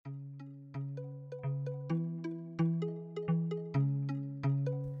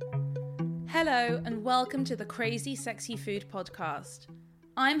Hello and welcome to the Crazy Sexy Food Podcast.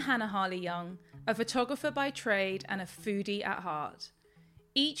 I'm Hannah Harley-Young, a photographer by trade and a foodie at heart.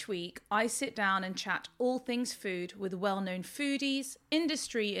 Each week, I sit down and chat all things food with well-known foodies,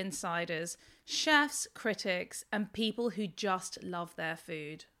 industry insiders, chefs, critics, and people who just love their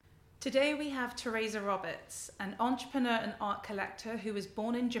food. Today we have Teresa Roberts, an entrepreneur and art collector who was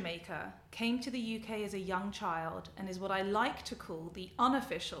born in Jamaica, came to the UK as a young child, and is what I like to call the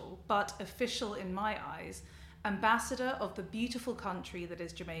unofficial, but official in my eyes, ambassador of the beautiful country that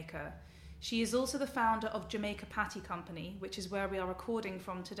is Jamaica. She is also the founder of Jamaica Patty Company, which is where we are recording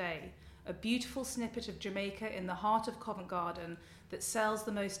from today, a beautiful snippet of Jamaica in the heart of Covent Garden that sells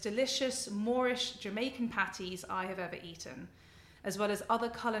the most delicious Moorish Jamaican patties I have ever eaten, as well as other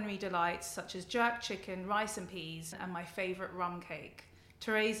culinary delights such as jerk chicken, rice and peas, and my favourite rum cake.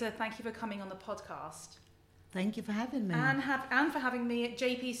 Teresa, thank you for coming on the podcast. Thank you for having me. And for having me at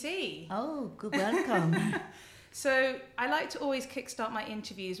JPC. Oh, good welcome. So I like to always kickstart my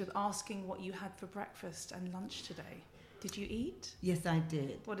interviews with asking what you had for breakfast and lunch today. Did you eat? Yes, I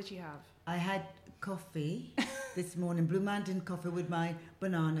did. What did you have? I had coffee this morning, Blue Mountain coffee with my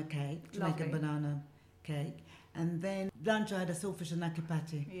banana cake, Jamaican banana cake. And then lunch I had a saltfish and naki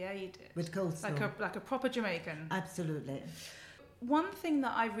patty. Yeah, you did. With coleslaw. Like a proper Jamaican. Absolutely. One thing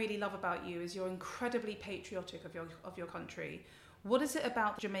that I really love about you is you're incredibly patriotic of your country. What is it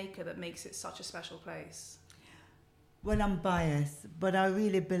about Jamaica that makes it such a special place? Well, I'm biased, but I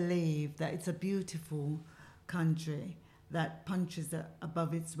really believe that it's a beautiful country that punches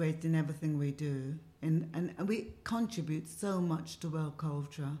above its weight in everything we do. And we contribute so much to world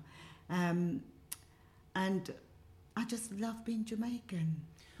culture. And I just love being Jamaican,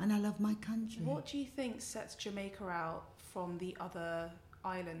 and I love my country. What do you think sets Jamaica out from the other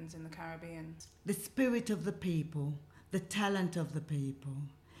islands in the Caribbean? The spirit of the people, the talent of the people,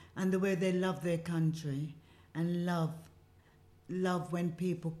 and the way they love their country, and love when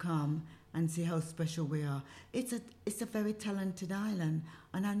people come and see how special we are. It's a very talented island,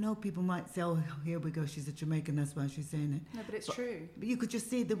 and I know people might say, "Oh, here we go, she's a Jamaican, that's why she's saying it." No, but it's true. But you could just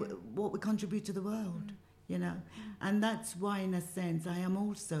see what we contribute to the world, you know. And that's why, in a sense, I am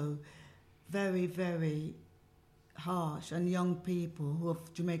also very, very harsh on young people who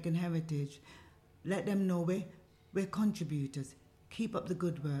have Jamaican heritage. Let them know we're contributors. Keep up the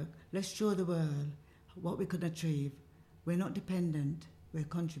good work. Let's show the world what we can achieve. We're not dependent. We're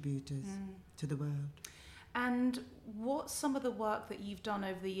contributors to the world. And what's some of the work that you've done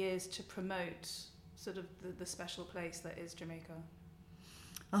over the years to promote sort of the special place that is Jamaica?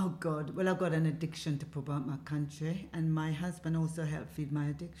 Oh, God. Well, I've got an addiction to promote my country, and my husband also helped feed my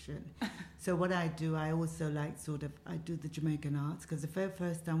addiction. So what I do, I also I do the Jamaican arts, because the very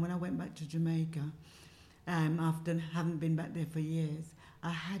first time when I went back to Jamaica, after having been back there for years, I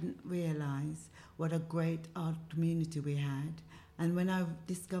hadn't realised what a great art community we had. And when I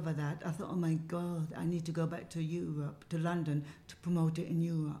discovered that, I thought, oh my God, I need to go back to Europe, to London, to promote it in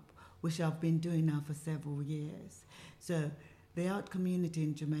Europe, which I've been doing now for several years. So the art community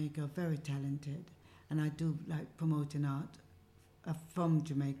in Jamaica are very talented, and I do like promoting art from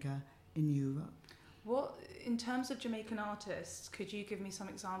Jamaica in Europe. What, in terms of Jamaican artists, could you give me some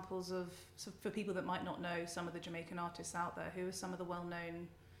examples of, for people that might not know some of the Jamaican artists out there, who are some of the well-known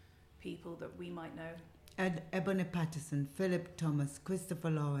people that we might know? Ebony Patterson, Philip Thomas,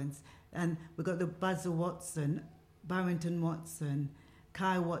 Christopher Lawrence, and we've got the Basil Watson, Barrington Watson,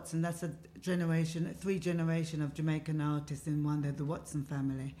 Kai Watson. That's three generation of Jamaican artists in one. They're the Watson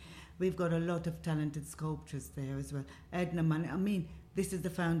family. We've got a lot of talented sculptors there as well. Edna Money. I mean, this is the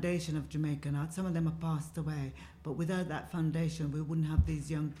foundation of Jamaican art. Some of them have passed away, but without that foundation, we wouldn't have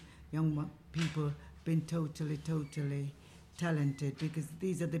these young people being totally talented, because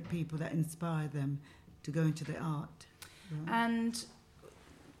these are the people that inspire them to go into the art. Yeah. And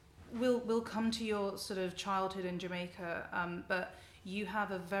we'll come to your sort of childhood in Jamaica, but you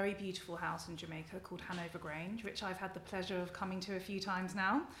have a very beautiful house in Jamaica called Hanover Grange, which I've had the pleasure of coming to a few times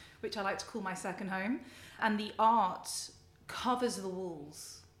now, which I like to call my second home. And the art covers the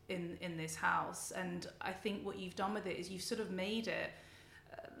walls in this house. And I think what you've done with it is you've sort of made it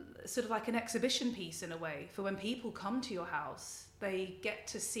sort of like an exhibition piece in a way, for when people come to your house, they get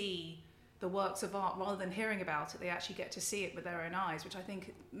to see the works of art rather than hearing about it. They actually get to see it with their own eyes, which I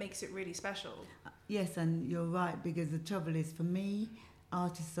think makes it really special. Yes, and you're right, because the trouble is, for me,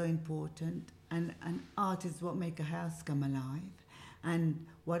 art is so important, and art is what makes a house come alive. And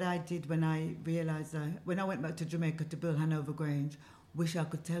what I did when I realised when I went back to Jamaica to build Hanover Grange, wish I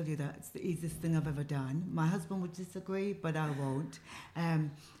could tell you that it's the easiest thing I've ever done. My husband would disagree, but I won't.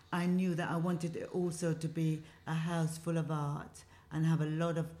 I knew that I wanted it also to be a house full of art, and have a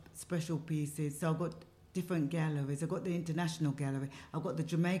lot of special pieces. So I've got different galleries. I've got the International Gallery. I've got the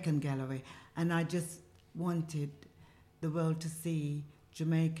Jamaican Gallery. And I just wanted the world to see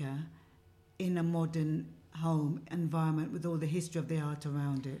Jamaica in a modern home environment with all the history of the art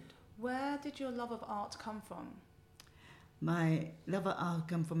around it. Where did your love of art come from? My love of art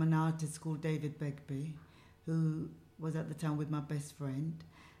came from an artist called David Begbie, who was at the time with my best friend.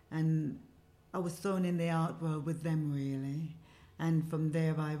 And I was thrown in the art world with them, really. And from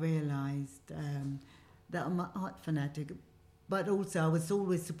there I realised that I'm an art fanatic. But also I was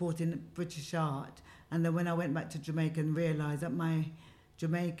always supporting British art. And then when I went back to Jamaica and realised that my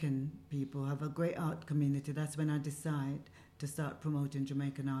Jamaican people have a great art community, that's when I decided to start promoting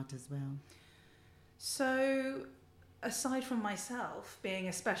Jamaican art as well. So, aside from myself being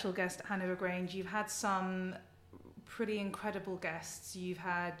a special guest at Hanover Grange, you've had some pretty incredible guests. You've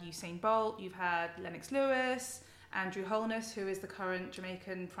had Usain Bolt, you've had Lennox Lewis, Andrew Holness, who is the current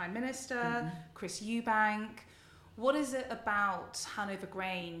Jamaican Prime Minister, Chris Eubank. What is it about Hanover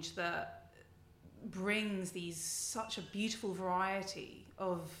Grange that brings such a beautiful variety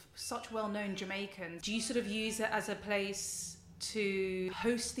of such well-known Jamaicans? Do you sort of use it as a place to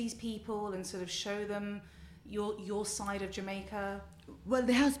host these people and sort of show them your side of Jamaica? Well,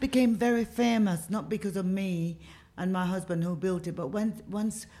 the house became very famous, not because of me and my husband who built it, but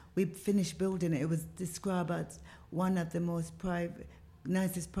once we finished building it, it was described as one of the most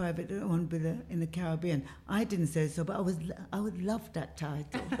nicest private owned villa in the Caribbean. I didn't say so, but I would love that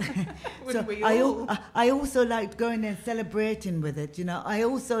title. Wouldn't we all? I also liked going and celebrating with it. I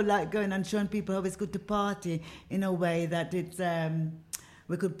also like going and showing people how it's good to party in a way that it's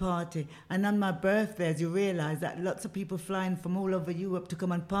we could party. And on my birthday, as you realise, that lots of people flying from all over Europe to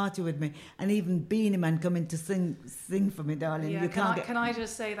come and party with me, and even Beanie Man coming to sing for me, darling. Yeah, can I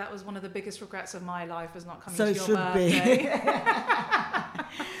just say that was one of the biggest regrets of my life, was not coming to your birthday.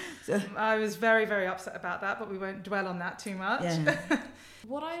 So I was very, very upset about that, but we won't dwell on that too much. Yeah.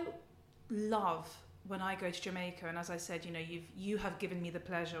 What I love when I go to Jamaica, and as I said, you have given me the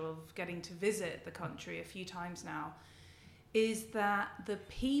pleasure of getting to visit the country a few times now, is that the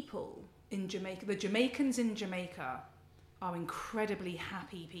people in Jamaica, the Jamaicans in Jamaica, are incredibly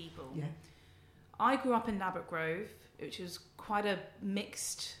happy people. Yeah. I grew up in Nabbot Grove, which is quite a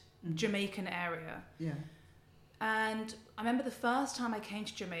mixed Jamaican area. Yeah. And I remember the first time I came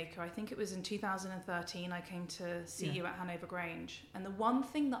to Jamaica, I think it was in 2013, I came to see you at Hanover Grange. And the one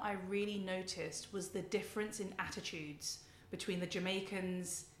thing that I really noticed was the difference in attitudes between the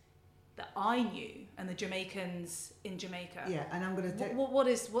Jamaicans that I knew and the Jamaicans in Jamaica. Yeah, and I'm going to tell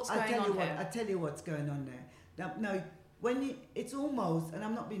what's going on here? I'll tell you what's going on there. Now, it's almost, and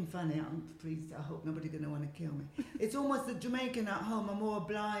I'm not being funny, please, I hope nobody's going to want to kill me. It's almost the Jamaican at home are more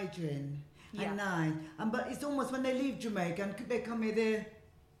obliging and nice. But it's almost when they leave Jamaica and they come here,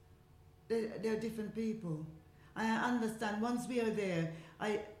 they're different people. I understand, once we are there,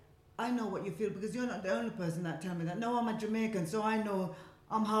 I know what you feel, because you're not the only person that tell me that. No, I'm a Jamaican, so I know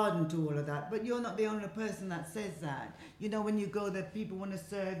I'm hardened to all of that, but you're not the only person that says that. When you go there, people want to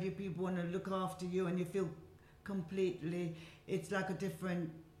serve you, people want to look after you, and you feel completely, it's like a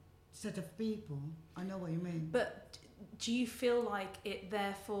different set of people. I know what you mean. But do you feel like it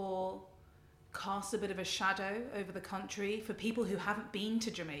therefore casts a bit of a shadow over the country for people who haven't been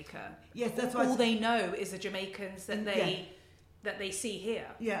to Jamaica? Yes, that's why all they know is the Jamaicans that they see here.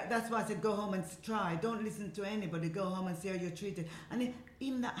 Yeah, that's why I said go home and try. Don't listen to anybody. Go home and see how you're treated. And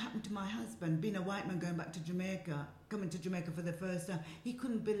even that happened to my husband, being a white man going back to Jamaica, coming to Jamaica for the first time. He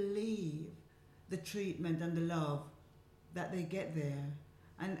couldn't believe the treatment and the love that they get there.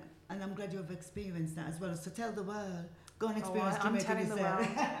 And I'm glad you have experienced that as well. So tell the world. Go and experience Jamaica yourself. I'm telling the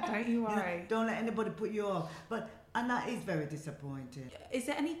world. Don't you worry. Don't let anybody put you off. And that is very disappointing. Is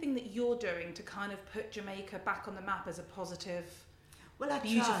there anything that you're doing to kind of put Jamaica back on the map as a positive,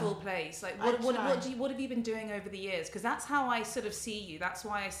 beautiful place? Like what have you been doing over the years? Because that's how I sort of see you. That's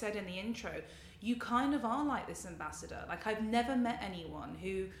why I said in the intro, you kind of are like this ambassador. Like, I've never met anyone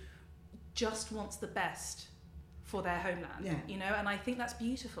who just wants the best for their homeland. Yeah. And I think that's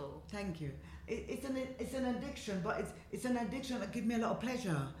beautiful. Thank you. It's an addiction, but it's an addiction that gives me a lot of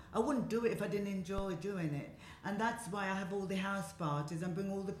pleasure. I wouldn't do it if I didn't enjoy doing it. And that's why I have all the house parties and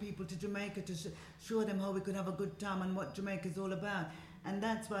bring all the people to Jamaica to show them how we could have a good time and what Jamaica is all about. And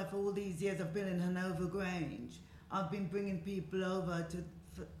that's why for all these years I've been in Hanover Grange, I've been bringing people over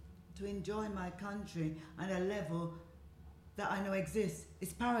to enjoy my country at a level that I know exists.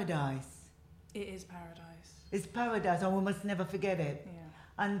 It's paradise. It is paradise. It's paradise, and we must never forget it.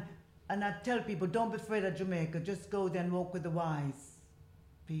 Yeah. And I tell people, don't be afraid of Jamaica. Just go there and walk with the wise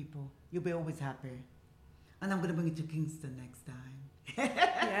people. You'll be always happy. And I'm going to bring it to Kingston next time.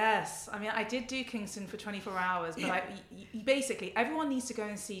 Yes, I mean, I did do Kingston for 24 hours, but basically everyone needs to go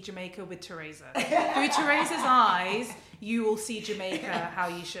and see Jamaica with Teresa. Through Teresa's eyes, you will see Jamaica how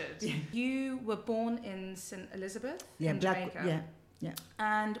you should. Yeah. You were born in St. Elizabeth in Jamaica. Yeah.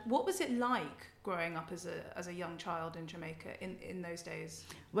 And what was it like growing up as a young child in Jamaica in those days?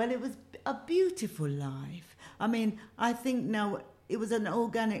 Well, it was a beautiful life. I mean, I think now it was an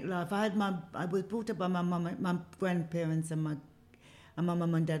organic life. I was brought up by my mum, my grandparents, and my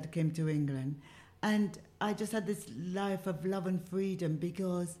mum and dad came to England, and I just had this life of love and freedom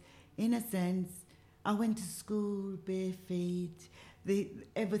because, in a sense, I went to school bare feet.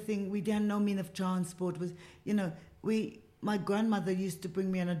 Everything, we didn't know mean of transport was, my grandmother used to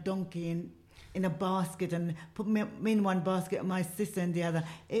bring me on a donkey in a basket and put me in one basket and my sister in the other.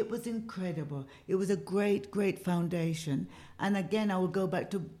 It was incredible. It was a great, great foundation. And again, I would go back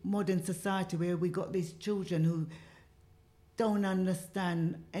to modern society where we got these children who don't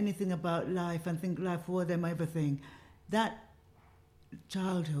understand anything about life and think life for them everything. That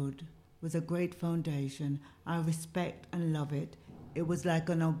childhood was a great foundation. I respect and love it. It was like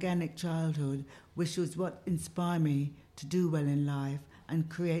an organic childhood, which was what inspired me to do well in life and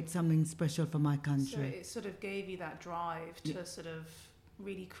create something special for my country. So it sort of gave you that drive to sort of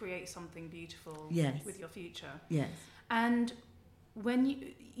really create something beautiful with your future. Yes. And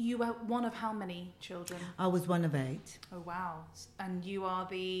when you were one of how many children? I was one of 8. Oh, wow. And you are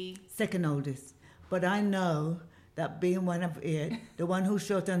the... second oldest. But I know that being one of 8, the one who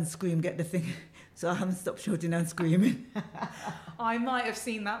shout and scream get the thing. So I haven't stopped shouting and screaming. I might have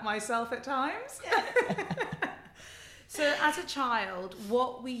seen that myself at times. So as a child,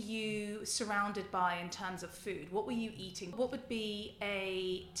 what were you surrounded by in terms of food? What were you eating? What would be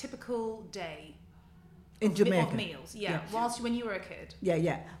a typical day in Jamaica? Of meals, when you were a kid?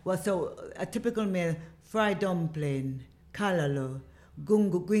 Yeah. Well, so a typical meal, fried dumpling, callaloo,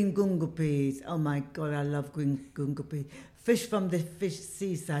 green gungo peas. Oh my God, I love green gungo peas. Fish from the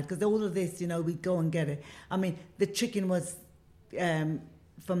seaside, because all of this, we go and get it. I mean, the chicken was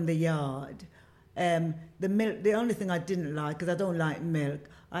from the yard. The milk, the only thing I didn't like, because I don't like milk,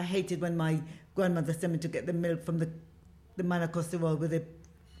 I hated when my grandmother sent me to get the milk from the man across the road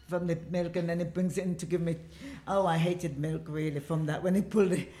from the milk, and then it brings it in to give me. Oh, I hated milk really from that, when they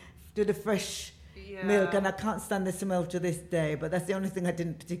pulled it to the fresh milk, and I can't stand the smell to this day, but that's the only thing I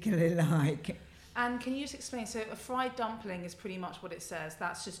didn't particularly like. And can you just explain, so a fried dumpling is pretty much what it says,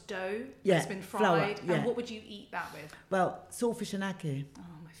 that's just dough that's been fried, flour, and what would you eat that with? Well, saltfish and ackee. Oh,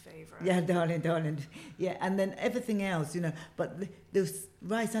 my favourite. Yeah, darling. Yeah, and then everything else, but the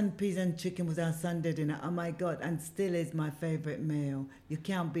rice and peas and chicken was our Sunday dinner. Oh my God, and still is my favourite meal. You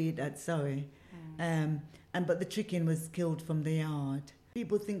can't beat that, sorry. But the chicken was killed from the yard.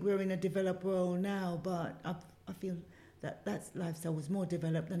 People think we're in a developed world now, but I feel that lifestyle was more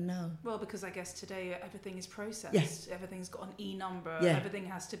developed than now. Well, because I guess today everything is processed. Yes. Everything's got an E number. Yeah. Everything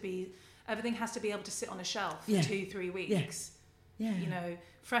has to be able to sit on a shelf for 2-3 weeks. Yeah.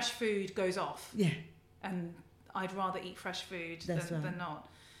 Fresh food goes off. Yeah. And I'd rather eat fresh food than not.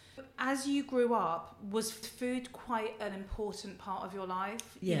 As you grew up, was food quite an important part of your life?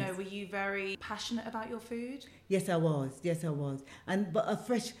 Yes. Were you very passionate about your food? Yes, I was. But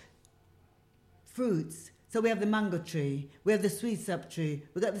fresh fruits. So we have the mango tree, we have the sweet sap tree,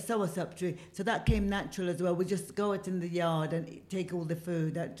 we got the sour sap tree. So that came natural as well. We just go out in the yard and take all the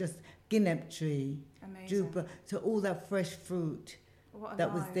food. That just guinea tree, amazing. Juniper. So all that fresh fruit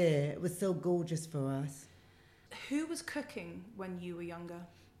that was there. It was so gorgeous for us. Who was cooking when you were younger?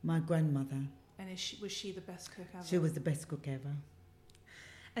 My grandmother. And was she the best cook ever? She was the best cook ever.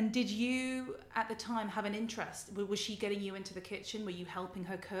 And did you, at the time, have an interest? Was she getting you into the kitchen? Were you helping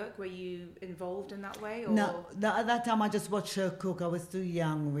her cook? Were you involved in that way? Or? No, at that time I just watched her cook. I was too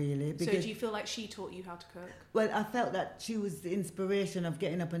young, really. So do you feel like she taught you how to cook? Well, I felt that she was the inspiration of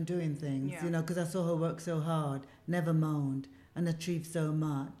getting up and doing things, because I saw her work so hard, never moaned, and achieved so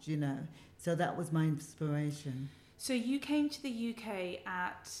much, So that was my inspiration. So you came to the UK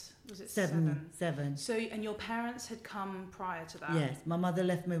at... Was it 7? So, and your parents had come prior to that? Yes, my mother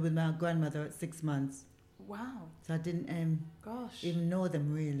left me with my grandmother at 6 months. Wow. So I didn't even know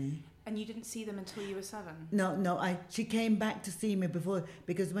them really. And you didn't see them until you were 7? No, she came back to see me before,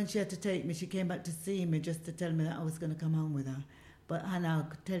 because when she had to take me, she came back to see me just to tell me that I was going to come home with her. But Hannah, I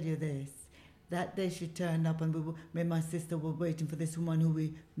could tell you this. That day she turned up, and me and my sister were waiting for this woman who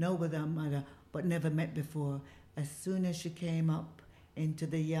we know was our mother, but never met before. As soon as she came up into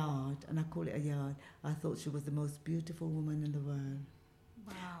the yard, and I call it a yard, I thought she was the most beautiful woman in the world.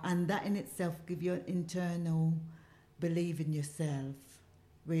 Wow. And that in itself gives you an internal belief in yourself,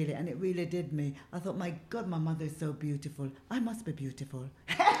 really, and it really did me. I thought, my God, my mother is so beautiful. I must be beautiful.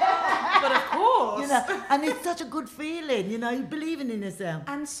 But of course. You know, and it's such a good feeling, you know, believing in yourself.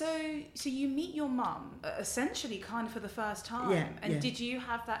 And so you meet your mum essentially kind of for the first time. Yeah, and yeah. did you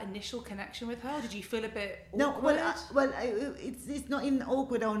have that initial connection with her? Or did you feel a bit No, awkward? it's not even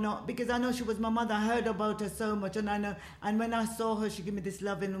awkward or not, because I know she was my mother. I heard about her so much, and I know, and when I saw her, she gave me this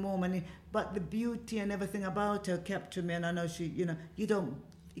loving woman. But the beauty and everything about her captured me, and I know she, you know,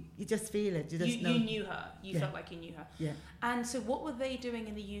 you just feel it. You just know. You knew her. You Yeah. felt like you knew her. Yeah. And so what were they doing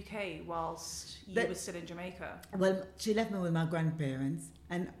in the UK whilst you were still in Jamaica? Well, she left me with my grandparents,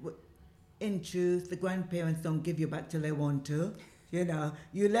 and in truth, the grandparents don't give you back till they want to. You know,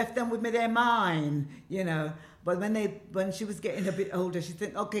 you left them with me, they're mine. You know, but when she was getting a bit older, she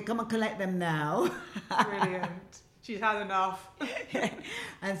said, "Okay, come and collect them now." Brilliant. She's had enough.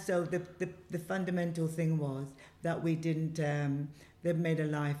 And so the fundamental thing was that we didn't. They made a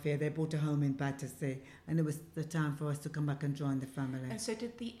life here. They bought a home in Battersea, and it was the time for us to come back and join the family. And so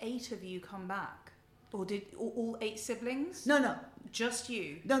did the 8 of you come back? Or did all 8 siblings? No. Just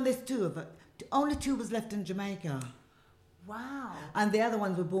you? No, there's 2 of us. Only 2 was left in Jamaica. Wow. And the other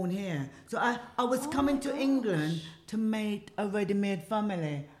ones were born here. So I was coming to England to make a ready-made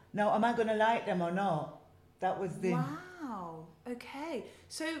family. Now, am I going to like them or not? That was the... Wow. Okay.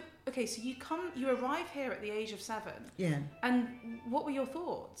 So you arrive here at the age of 7. Yeah. And what were your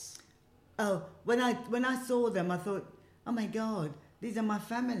thoughts? Oh, when I saw them, I thought, oh my God, these are my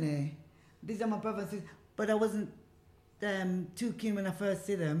family. These are my brothers. But I wasn't too keen when I first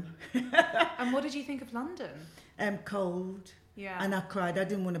see them. And what did you think of London? Cold. Yeah. And I cried. I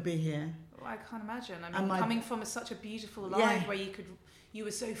didn't want to be here. Well, I can't imagine. I mean, coming from such a beautiful life where you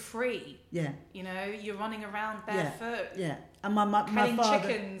were so free. Yeah. You know, you're running around barefoot. Yeah. And my father,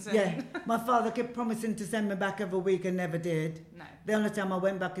 chickens. My father kept promising to send me back every week and never did. No. The only time I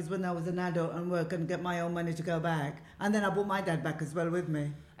went back is when I was an adult and work and get my own money to go back. And then I brought my dad back as well with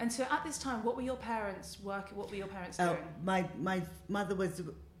me. And so at this time, what were your parents working? What were your parents doing? My mother was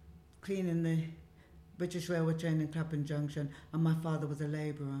cleaning the British Railway train in Clapham Junction, and my father was a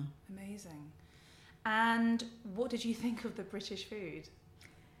labourer. Amazing. And what did you think of the British food?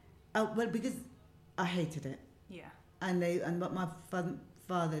 Well, because I hated it. Yeah. And what my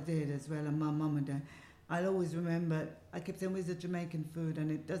father did as well, and my mum and dad. I'll always remember, I kept saying, where's the Jamaican food?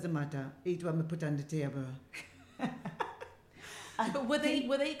 And it doesn't matter, eat what we put on the table. But were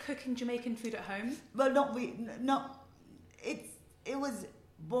they cooking Jamaican food at home? Well, it was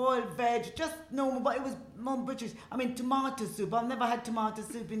boiled veg, just normal, but it was more British. I mean, tomato soup. I've never had tomato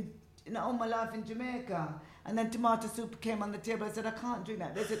soup in all my life in Jamaica. And then tomato soup came on the table. I said, I can't drink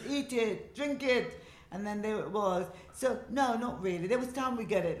that. They said, eat it, drink it. And then there it was. So, no, not really. There was time we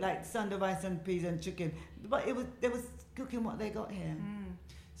get it, like Sunday rice and peas and chicken. But they was cooking what they got here.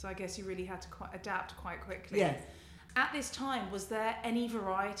 So I guess you really had to adapt quite quickly. Yes. At this time, was there any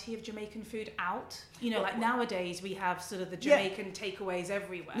variety of Jamaican food out? You know, like nowadays we have sort of the Jamaican takeaways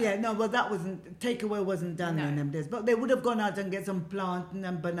everywhere. Yeah, no, well, takeaway wasn't done in them days. But they would have gone out and get some plantain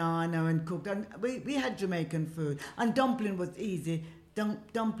and banana and cooked. And we had Jamaican food. And dumpling was easy.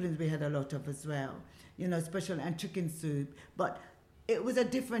 Dumplings we had a lot of as well. You know, and chicken soup. But it was a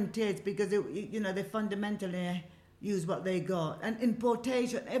different taste because, they fundamentally use what they got. And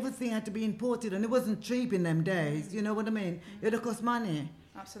importation, everything had to be imported, and it wasn't cheap in them days. You know what I mean? It would cost money.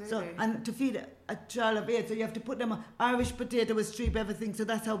 Absolutely. So, and to feed a child of 8, so you have to put them on. Irish potato was cheap, everything, so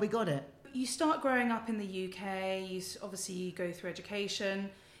that's how we got it. You start growing up in the UK, you go through education.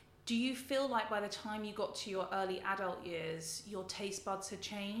 Do you feel like by the time you got to your early adult years, your taste buds had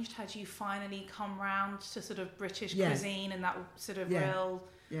changed? Had you finally come round to sort of British cuisine and that sort of real...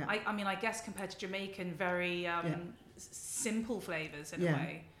 Yeah. I mean, I guess compared to Jamaican, very simple flavours in a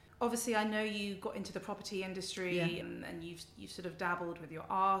way. Obviously, I know you got into the property industry and you've sort of dabbled with your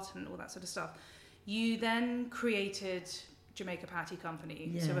art and all that sort of stuff. You then created Jamaica Patty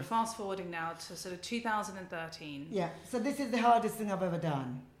Company. So we're fast forwarding now to sort of 2013. Yeah, so this is the hardest thing I've ever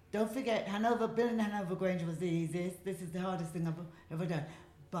done. Don't forget, building Hanover Grange was the easiest. This is the hardest thing I've ever done,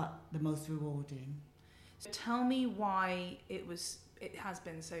 but the most rewarding. So tell me why it has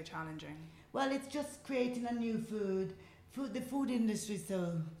been so challenging. Well, it's just creating a new food. The food industry is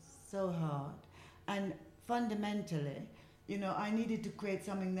so hard. And fundamentally, I needed to create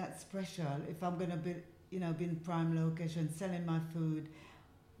something that's special if I'm going to be in prime location, selling my food.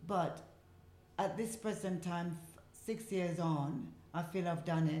 But at this present time, 6 years on, I feel I've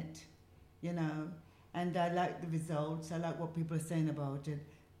done it, and I like the results. I like what people are saying about it.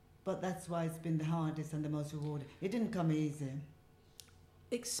 But that's why it's been the hardest and the most rewarding. It didn't come easy.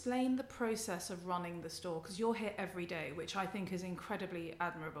 explain the process of running the store, because you're here every day, which I think is incredibly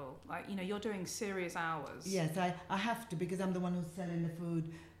admirable. Like, you know, you're doing serious hours. Yes, I have to, because I'm the one who's selling the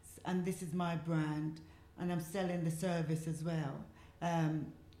food, and this is my brand, and I'm selling the service as well.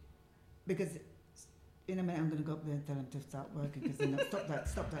 Because in a minute I'm going to go up there and tell them to start working, because then stop that,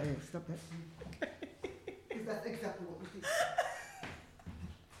 stop that. Okay. Because that's exactly what we do.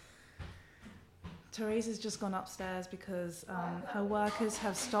 Teresa's just gone upstairs because her workers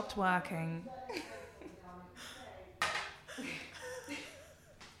have stopped working.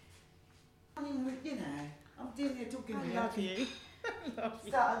 I mean, you know, I'm doing here talking to you. Love you.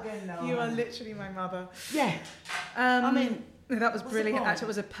 Start again now. You are literally my mother. Yeah. I mean, that was what's brilliant. the point? Actually, it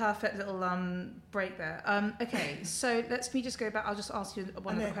was a perfect little break there. Okay, so let me just go back. I'll just ask you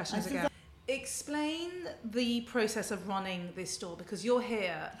one of the questions again. Explain the process of running this store, because you're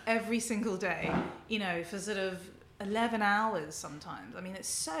here every single day, you know, for sort of 11 hours sometimes. I mean, it's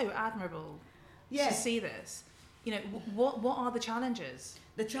so admirable to see this. You know, what are the challenges?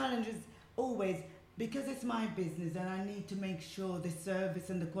 The challenge is always, because it's my business and I need to make sure the service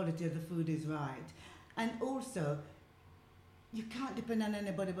and the quality of the food is right. And also, you can't depend on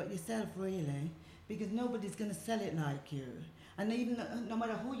anybody but yourself, really, because nobody's going to sell it like you. And even no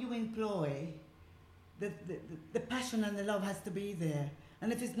matter who you employ, the passion and the love has to be there.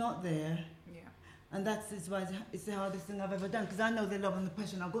 And if it's not there, and that's why it's the hardest thing I've ever done, because I know the love and the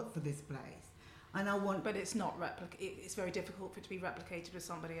passion I've got for this place. And I want... But it's not it's very difficult for it to be replicated with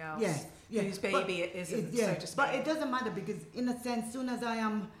somebody else. Yeah. Whose baby it isn't, so to speak. But it doesn't matter, because in a sense, soon as I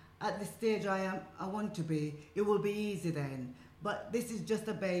am at the stage I want to be, it will be easy then. But this is just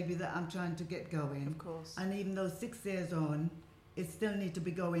a baby that I'm trying to get going. Of course. And even though 6 years on, it still need to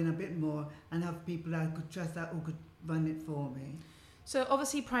be going a bit more and have people I could trust that who could run it for me. So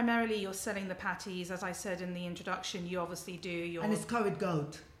obviously, primarily you're selling the patties. As I said in the introduction, you obviously do your... And it's curried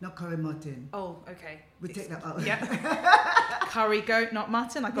goat, not curry mutton. Oh, okay. We take that out. Yeah. Curry goat, not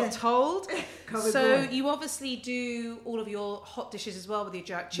mutton, I got told. So you obviously do all of your hot dishes as well, with your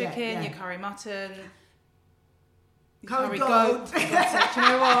jerk chicken, your curry mutton... Curry goat. For God's sake, do you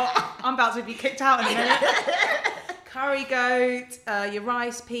know what? I'm about to be kicked out in a minute. Curry goat, your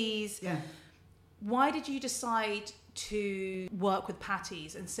rice, peas. Yeah. Why did you decide to work with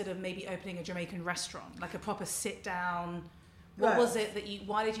patties instead of maybe opening a Jamaican restaurant, like a proper sit down? What was it that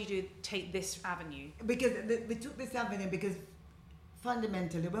why did you take this avenue? Because we took this avenue because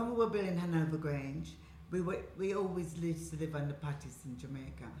fundamentally, when we were building Hanover Grange, we always used to live on the patties in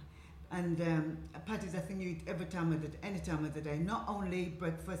Jamaica. And patties, I think you eat any time of the day. Not only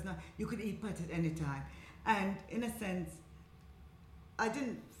breakfast, you could eat patties any time. And in a sense, I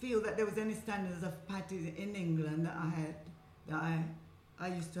didn't feel that there was any standards of patties in England that I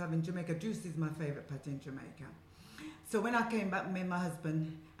used to have in Jamaica. Juice is my favourite patty in Jamaica. So when I came back, me and my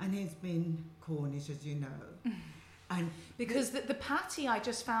husband, and he's been Cornish, as you know. And because the patty, I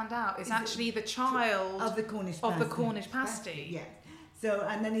just found out, is actually the child of the Cornish pasty. Yes. So,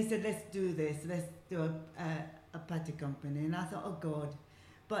 and then he said, let's do this. Let's do a patty company. And I thought, oh, God.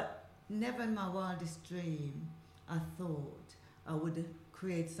 But never in my wildest dream, I thought I would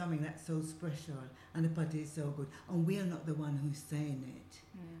create something that's so special and the patty is so good. And we are not the one who's saying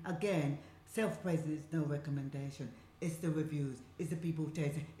it. Again, self-praise is no recommendation. It's the reviews. It's the people who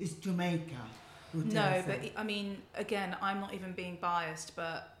taste it. It's Jamaica who tells it. But I mean, again, I'm not even being biased,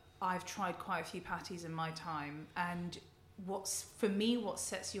 but I've tried quite a few patties in my time, and what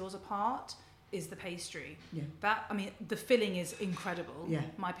sets yours apart is the pastry. Yeah. The filling is incredible. Yeah.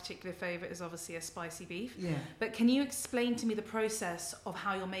 My particular favourite is obviously a spicy beef. Yeah. But can you explain to me the process of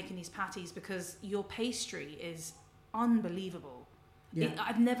how you're making these patties, because your pastry is unbelievable. Yeah.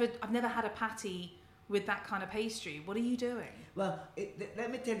 I've never had a patty with that kind of pastry. What are you doing? Well, let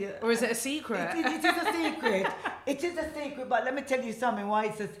me tell you. Or is it a secret? It is a secret. It is a secret, but let me tell you something why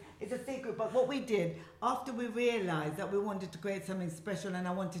it's a secret. But what we did, after we realised that we wanted to create something special and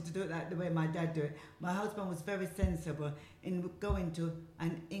I wanted to do it like the way my dad did it, my husband was very sensible in going to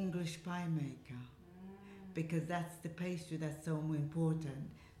an English pie maker. Because that's the pastry that's so important.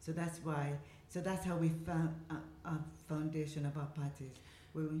 So that's how we found our foundation of our patties.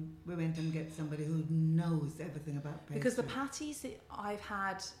 We went and get somebody who knows everything about pastry. Because the patties that I've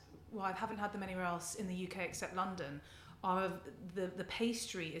had, well, I haven't had them anywhere else in the UK except London, are the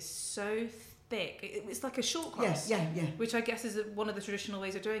pastry is so thick. It's like a short crust. Yeah. Which I guess is one of the traditional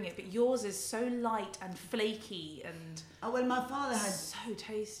ways of doing it. But yours is so light and flaky and well, my father had so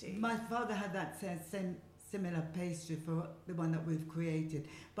tasty. My father had that same similar pastry for the one that we've created.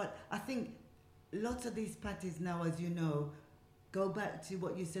 But I think lots of these patties now, as you know, go back to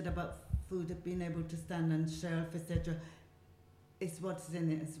what you said about food being able to stand on shelf, etc. it's what's in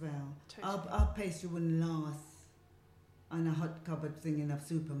it as well. Totally. Our pastry wouldn't last on a hot cupboard thing in a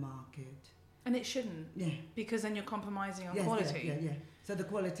supermarket. And it shouldn't, Yeah. because then you're compromising on Yes, quality. Yeah. So the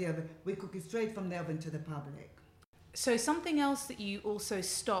quality of it, we cook it straight from the oven to the public. So something else that you also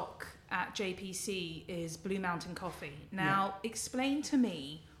stock at JPC is Blue Mountain Coffee. Now, explain to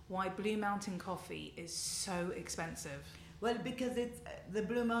me why Blue Mountain Coffee is so expensive. Well, because it's the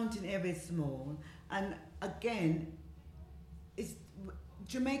Blue Mountain area is small, and again,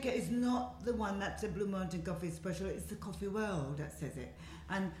 Jamaica is not the one that's a Blue Mountain Coffee special. It's the coffee world that says it,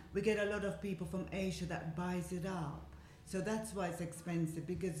 and we get a lot of people from Asia that buys it up. So that's why it's expensive,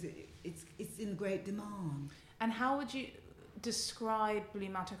 because it's in great demand. And how would you describe Blue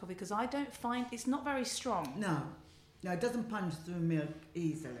Mountain Coffee? Because I don't find it's not very strong. No, it doesn't punch through milk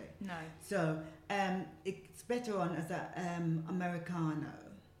easily. No. So it's better on as a Americano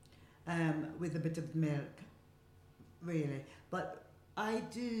with a bit of milk, really. But I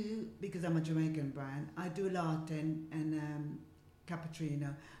do, because I'm a Jamaican brand, I do latte and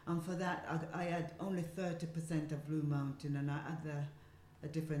cappuccino, and for that I add only 30% of Blue Mountain, and I add a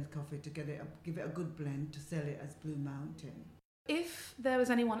different coffee to give it a good blend to sell it as Blue Mountain. If there was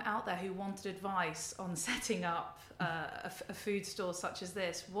anyone out there who wanted advice on setting up a food store such as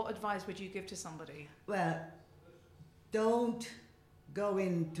this, what advice would you give to somebody? Well, don't go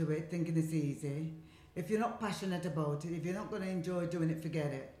into it thinking it's easy. If you're not passionate about it, if you're not going to enjoy doing it,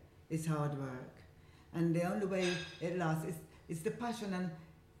 forget it. It's hard work. And the only way it lasts is the passion,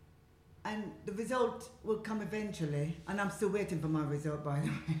 and the result will come eventually. And I'm still waiting for my result, by the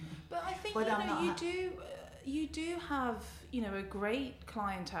way. But I think But you do have a great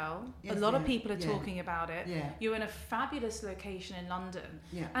clientele. Yes, a lot of yeah, people are yeah. talking about it. Yeah. You're in a fabulous location in London.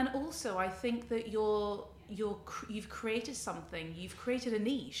 Yeah. And also I think that you've created something. You've created a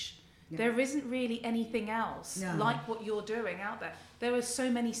niche. Yeah. There isn't really anything else No. like what you're doing out there. There are so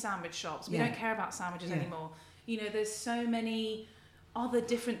many sandwich shops. We Yeah. don't care about sandwiches Yeah. anymore. There's so many other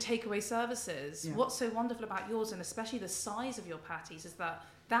different takeaway services. Yeah. What's so wonderful about yours, and especially the size of your patties, is that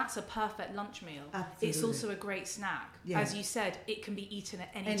that's a perfect lunch meal. Absolutely. It's also a great snack. Yeah. As you said, it can be eaten at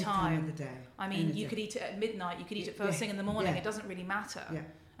any time time. of the day. I mean, Any you day. could eat it at midnight, you could eat it first Yeah. thing in the morning. Yeah. It doesn't really matter. Yeah.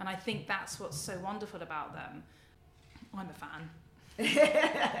 And I think that's what's so wonderful about them. I'm a fan.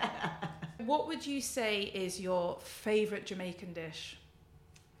 What would you say is your favourite Jamaican dish?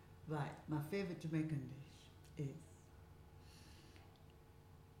 Right, my favourite Jamaican dish is...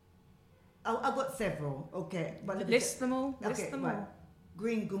 I've got several, okay. But let me List them all. List them right. all.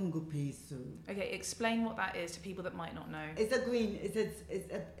 Green gungo pea soup. Okay, explain what that is to people that might not know. It's a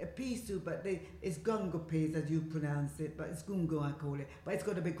pea soup, but it's gungo peas as you pronounce it, but it's gungo I call it. But it's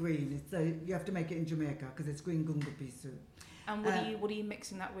got to be green. You have to make it in Jamaica because it's green gungo pea soup. And what are you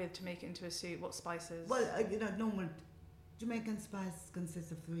mixing that with to make it into a soup? What spices? Well, normal Jamaican spice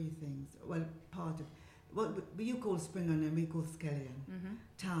consists of three things. Well, part of what you call spring onion, we call scallion,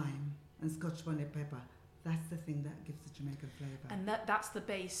 thyme, and Scotch bonnet pepper. That's the thing that gives the Jamaican flavour. And that's the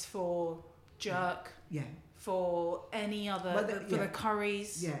base for jerk. Yeah. For any other the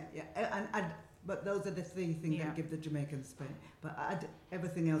curries. Yeah. But those are the three things that give the Jamaican spin. But add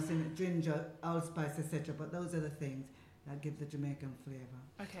everything else in it: ginger, allspice, etc. But those are the things that give the Jamaican flavour.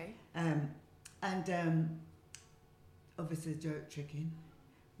 Okay. Obviously jerk chicken,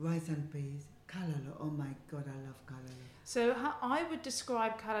 rice and peas, callaloo. Oh my God, I love callaloo. So I would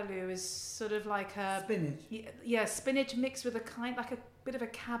describe callaloo as sort of like a spinach. Yeah, spinach mixed with like a bit of a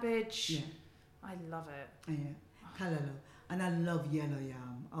cabbage. Yeah. I love it. Yeah, callaloo. And I love yellow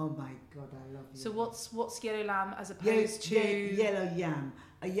yam. Oh my God, I love yellow. So what's yellow lamb as opposed to yellow yam?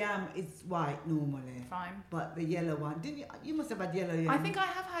 A yam is white normally. Fine. But the yellow one, you must have had yellow yam. I think I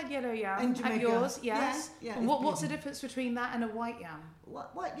have had yellow yam in Jamaica. at yours, yes. Yeah. What's the difference between that and a white yam?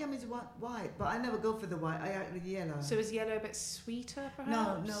 White yam is white, but I never go for the white. I act with yellow. So is yellow a bit sweeter,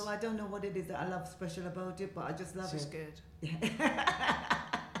 perhaps? No, I don't know what it is that I love special about it, but I just love it. It's just good. Yeah.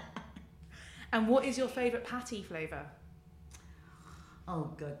 And what is your favourite patty flavour?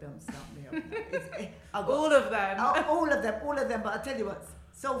 Oh God, don't stop me up. All of them. All of them. But I tell you what,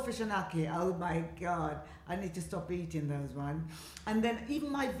 saltfish and ackee. Oh my God, I need to stop eating those ones. And then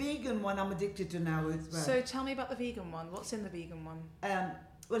even my vegan one, I'm addicted to now as well. So tell me about the vegan one. What's in the vegan one?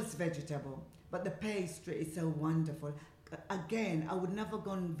 Well, it's vegetable, but the pastry is so wonderful. Again, I would never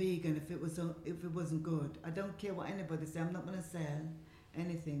gone vegan if it wasn't good. I don't care what anybody says. I'm not going to sell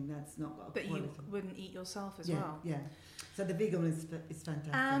anything that's not got but quality. You wouldn't eat yourself as well. Yeah. So the vegan is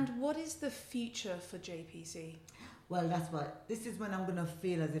fantastic. And what is the future for JPC? Well, that's what. This is when I'm going to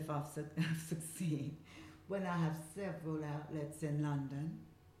feel as if I've succeeded. When I have several outlets in London.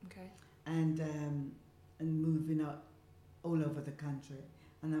 Okay. And moving up all over the country,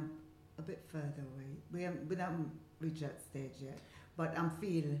 and I'm a bit further away. We haven't reached that stage yet, but I'm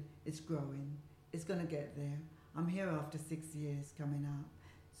feeling it's growing. It's going to get there. I'm here after 6 years coming out,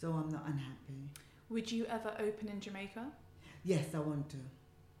 so I'm not unhappy. Would you ever open in Jamaica? Yes, I want to.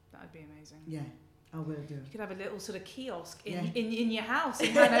 That would be amazing. Yeah, I will do. You could have a little sort of kiosk Yeah. in your house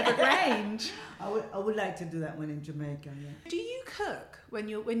in Hanover Grange. I would like to do that one in Jamaica, yeah. Do you cook when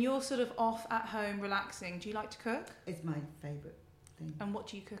you're sort of off at home relaxing? Do you like to cook? It's my favourite thing. And what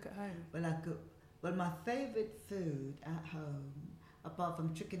do you cook at home? Well, my favourite food at home, apart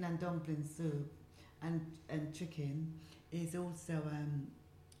from chicken and dumpling soup and chicken, is also,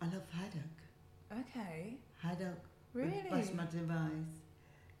 I love haddock. Okay. Haddock Really? with basmati rice,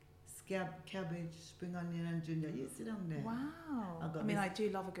 cabbage, spring onion and ginger. You sit down there. Wow. I mean, I do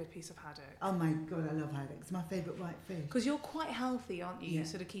love a good piece of haddock. Oh my God, I love haddock. It's my favourite white fish. Because you're quite healthy, aren't you? Yeah. You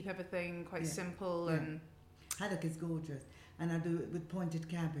sort of keep everything quite Yeah. simple Yeah. and... Haddock is gorgeous. And I do it with pointed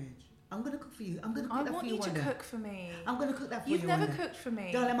cabbage. I'm going to cook for you. I'm going to I cook that want for you you to one day. cook for me. I'm going to cook that for You've you never one day. cooked for me.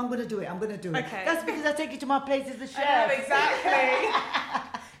 Darling, I'm going to do it. I'm going to do it. Okay. That's because I take you to my place as the chef. I know,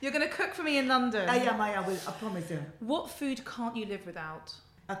 exactly. You're going to cook for me in London. I am, I will. I promise you. What food can't you live without?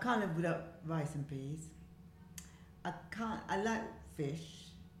 I can't live without rice and peas. I like fish,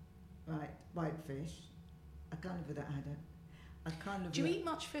 right? White fish. I can't live without haddock. I can't live Do you without... eat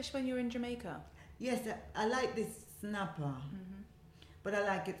much fish when you're in Jamaica? Yes, I like this snapper, Mm-hmm. but I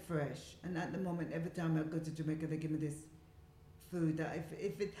like it fresh. And at the moment, every time I go to Jamaica, they give me this food that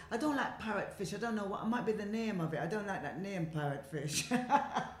if it... I don't like parrotfish. I don't know what... It might be the name of it. I don't like that name, parrotfish.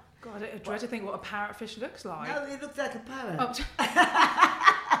 God, I dread to think what a parrotfish looks like. No, it looks like a parrot. Oh,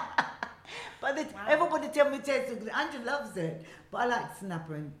 But Wow. everybody tell me it tastes good. Andrew loves it. But I like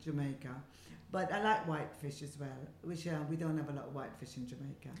snapper in Jamaica. But I like whitefish as well, which we don't have a lot of whitefish in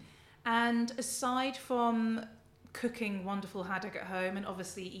Jamaica. and aside from cooking wonderful haddock at home and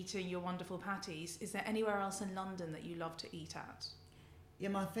obviously eating your wonderful patties, is there anywhere else in London that you love to eat at? Yeah,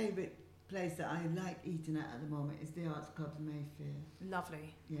 my favourite place that I like eating at the moment is the Arts Club Mayfair.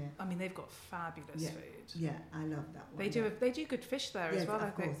 Lovely. Yeah. I mean, they've got fabulous Yeah. food. Yeah, I love that one. They do good fish there yes, as well, I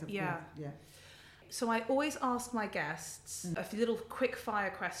of think. course, of Yeah. course. Yeah. So I always ask my guests a few little quick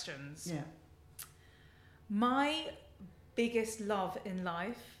fire questions. Yeah. My biggest love in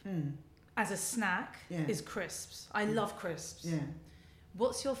life Mm. as a snack Yeah. is crisps. I love crisps. Yeah.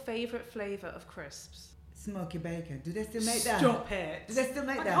 What's your favourite flavour of crisps? Smoky bacon. Do they still make that? Stop it. Do they still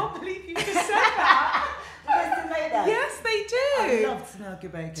make I that? can't believe you just said that. Do they still make that? Yes, they do. I love smoky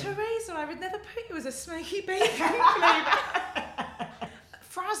bacon. Teresa, I would never put you as a smoky bacon flavour.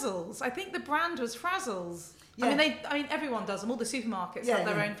 Frazzles. I think the brand was Frazzles. Yeah. I mean, everyone does them. All the supermarkets Yeah, have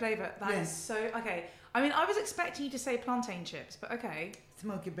their yeah. own flavour. That Yeah. is so okay. I mean, I was expecting you to say plantain chips, but okay,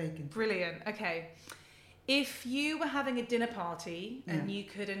 Smoky bacon. brilliant. Okay, if you were having a dinner party and Yeah. you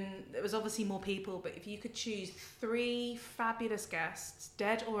couldn't, there was obviously more people, but if you could choose 3 fabulous guests,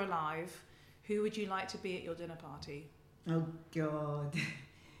 dead or alive, who would you like to be at your dinner party? Oh God.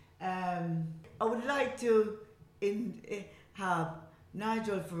 I would like to have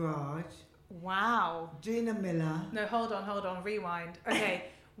Nigel Farage, Wow. Gina Miller, No, hold on, rewind. Okay,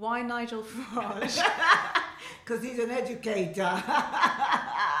 why Nigel Farage? because he's an educator.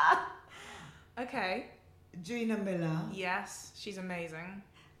 Okay, Gina Miller yes, she's amazing.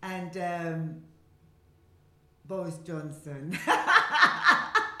 and Boris Johnson.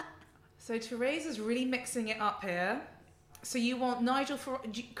 So Teresa's really mixing it up here. So you want Nigel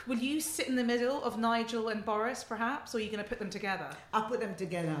Farage? Will you sit in the middle of Nigel and Boris, perhaps, or are you going to put them together? I'll put them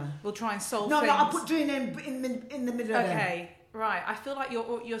together. We'll try and solve No, things. I'll put Gina in the middle of them. Okay, right. I feel like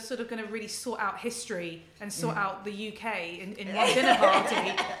you're sort of going to really sort out history and sort out the UK in one dinner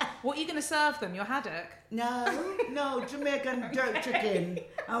party. What are you going to serve them? Your haddock? No, Jamaican jerk chicken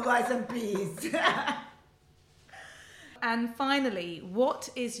and rice and peas. And finally, what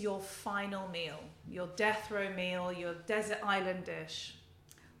is your final meal? Your death row meal, your desert island dish?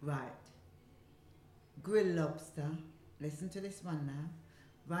 Right. Grilled lobster. Listen to this one now.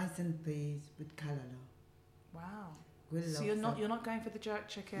 Rice and peas with kalalo. Wow. Grilled So lobster. you're not going for the jerk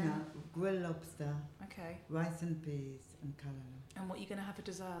chicken? No, grilled lobster, Okay. rice and peas and kalalo. And what are you going to have for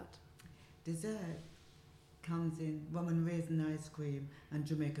dessert? Dessert comes in rum and raisin ice cream and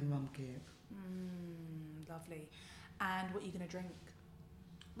Jamaican rum cake. Lovely. And what are you going to drink?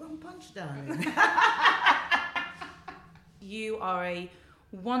 Rum punch, darling. You are a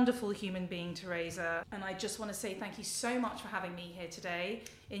wonderful human being, Teresa, and I just want to say thank you so much for having me here today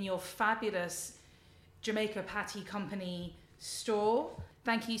in your fabulous Jamaica Patty Company store.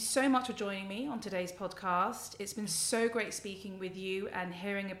 Thank you so much for joining me on today's podcast. It's been so great speaking with you and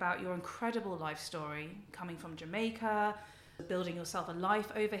hearing about your incredible life story, coming from Jamaica, building yourself a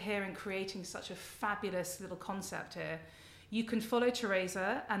life over here and creating such a fabulous little concept here. You can follow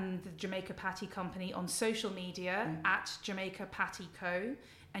Teresa and the Jamaica Patty Company on social media at Jamaica Patty Co.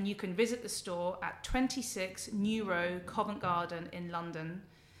 And you can visit the store at 26 New Row, Covent Garden in London.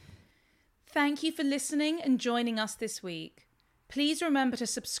 Thank you for listening and joining us this week. Please remember to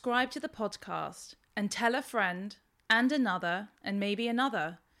subscribe to the podcast and tell a friend and another and maybe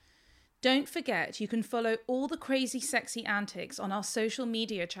another. Don't forget you can follow all the crazy sexy antics on our social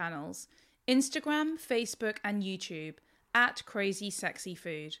media channels, Instagram, Facebook and YouTube at Crazy Sexy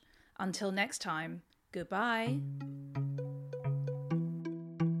Food. Until next time, goodbye.